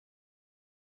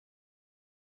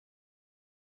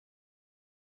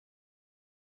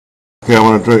Okay, I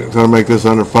want to try to make this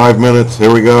under 5 minutes.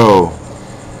 Here we go.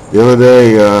 The other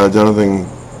day, Jonathan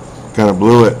kind of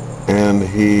blew it, and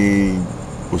he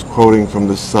was quoting from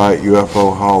this site,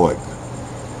 UFOholic,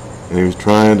 and he was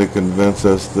trying to convince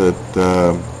us that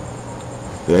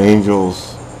the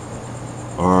angels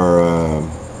are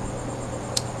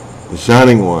the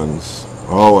shining ones,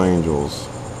 all angels.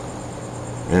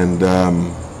 And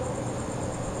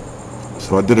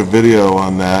so I did a video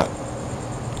on that.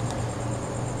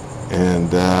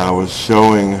 And I was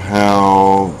showing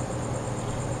how,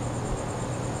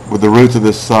 with the roots of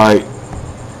this site,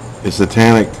 is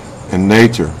satanic in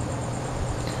nature.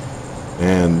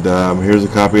 And here's a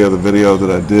copy of the video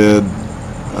that I did.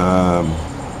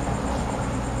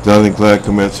 Jonathan Kleck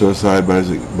commits suicide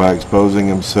by exposing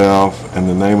himself, and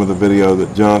the name of the video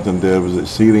that Jonathan did was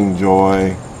Exceeding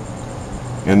Joy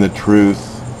in the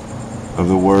Truth of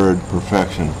the Word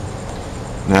Perfection.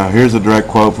 Now here's a direct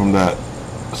quote from that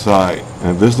site, and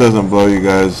if this doesn't blow you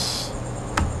guys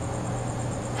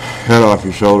head off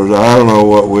your shoulders, I don't know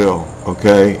what will.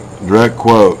 Okay, direct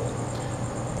quote: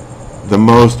 the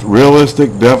most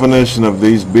realistic definition of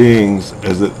these beings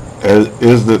is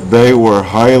that they were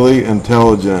highly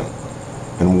intelligent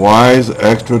and wise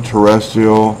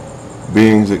extraterrestrial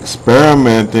beings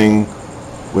experimenting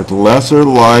with lesser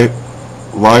life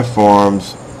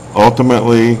forms,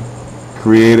 ultimately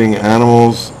creating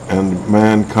animals and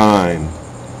mankind.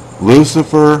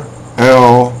 Lucifer,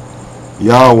 El,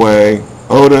 Yahweh,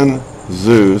 Odin,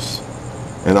 Zeus,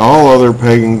 and all other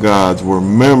pagan gods were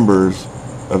members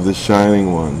of the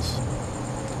Shining Ones.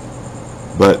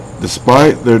 But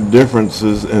despite their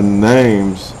differences in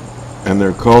names and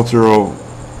their cultural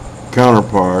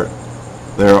counterpart,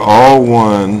 they are all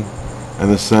one and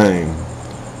the same.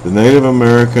 The Native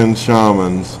American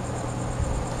shamans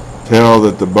tell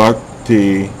that the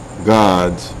Bhakti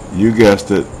gods, you guessed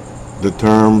it, the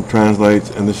term translates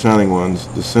in the Shining Ones,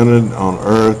 descended on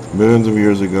Earth millions of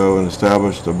years ago and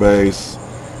established a base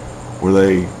where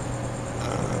they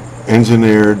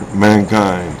engineered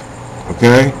mankind.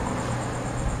 Okay?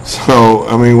 So,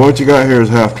 I mean, what you got here is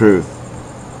half-truth.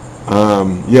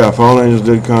 Yeah, fallen angels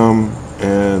did come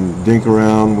and dink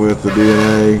around with the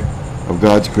DNA of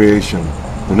God's creation.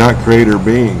 They're not creator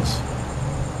beings.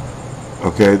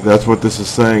 Okay, that's what this is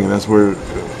saying, and that's where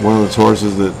one of the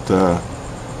sources that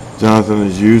Jonathan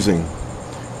is using.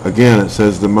 Again, it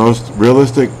says the most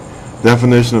realistic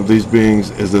definition of these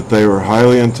beings is that they were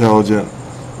highly intelligent,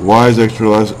 wise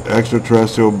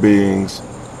extraterrestrial beings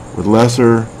with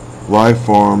lesser life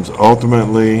forms,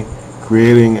 ultimately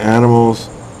creating animals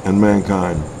and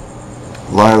mankind.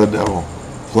 Lie of the devil.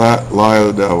 Flat lie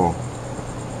of the devil.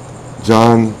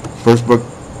 John,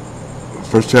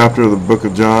 first chapter of the book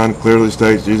of John clearly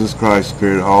states Jesus Christ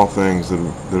created all things that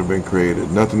have been created.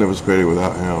 Nothing that was created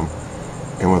without him.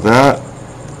 And with that,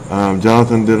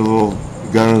 Jonathan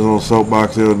got in his little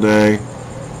soapbox the other day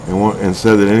and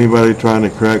said that anybody trying to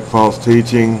correct false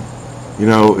teaching,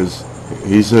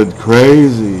 he said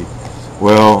crazy.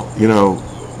 Well,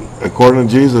 according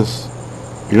to Jesus,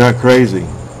 you're not crazy.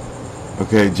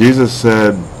 Okay, Jesus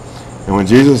said, and when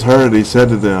Jesus heard it, he said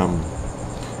to them,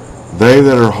 they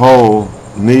that are whole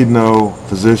need no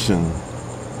physician,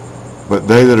 but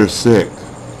they that are sick.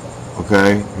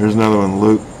 Okay, here's another one,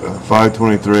 Luke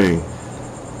 5:23.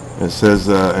 It says,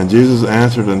 and Jesus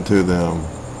answered unto them,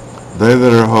 they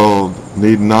that are whole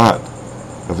need not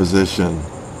a physician,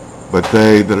 but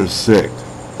they that are sick.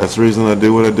 That's the reason I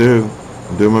do what I do.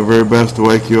 I'm doing my very best to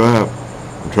wake you up.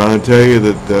 I'm trying to tell you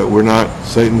that we're not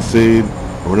Satan's seed,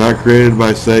 we're not created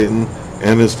by Satan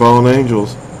and his fallen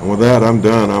angels. And with that, I'm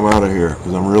done. I'm out of here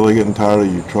because I'm really getting tired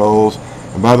of you trolls.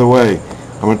 And by the way,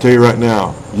 I'm going to tell you right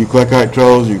now, you Kleckite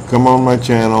trolls, you come on my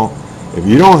channel. If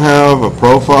you don't have a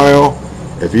profile,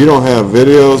 if you don't have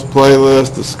videos,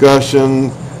 playlists,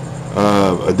 discussion,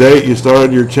 a date you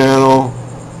started your channel,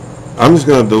 I'm just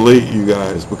going to delete you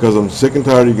guys because I'm sick and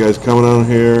tired of you guys coming on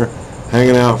here,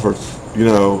 hanging out for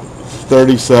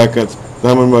 30 seconds,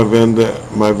 thumbing my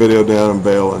video down and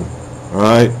bailing. All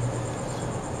right?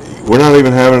 We're not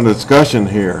even having a discussion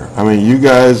here. I mean, you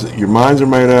guys, your minds are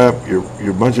made up. You're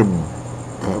a bunch of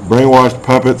brainwashed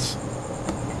puppets,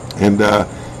 and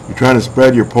you're trying to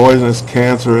spread your poisonous,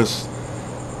 cancerous,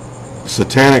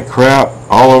 satanic crap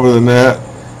all over the net.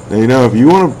 Now, if you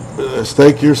want to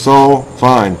stake your soul,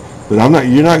 fine. But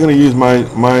you're not going to use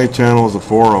my channel as a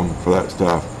forum for that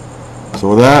stuff. So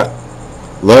with that,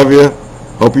 love you.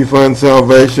 Hope you find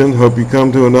salvation. Hope you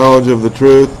come to a knowledge of the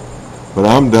truth. But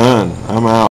I'm done. I'm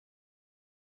out.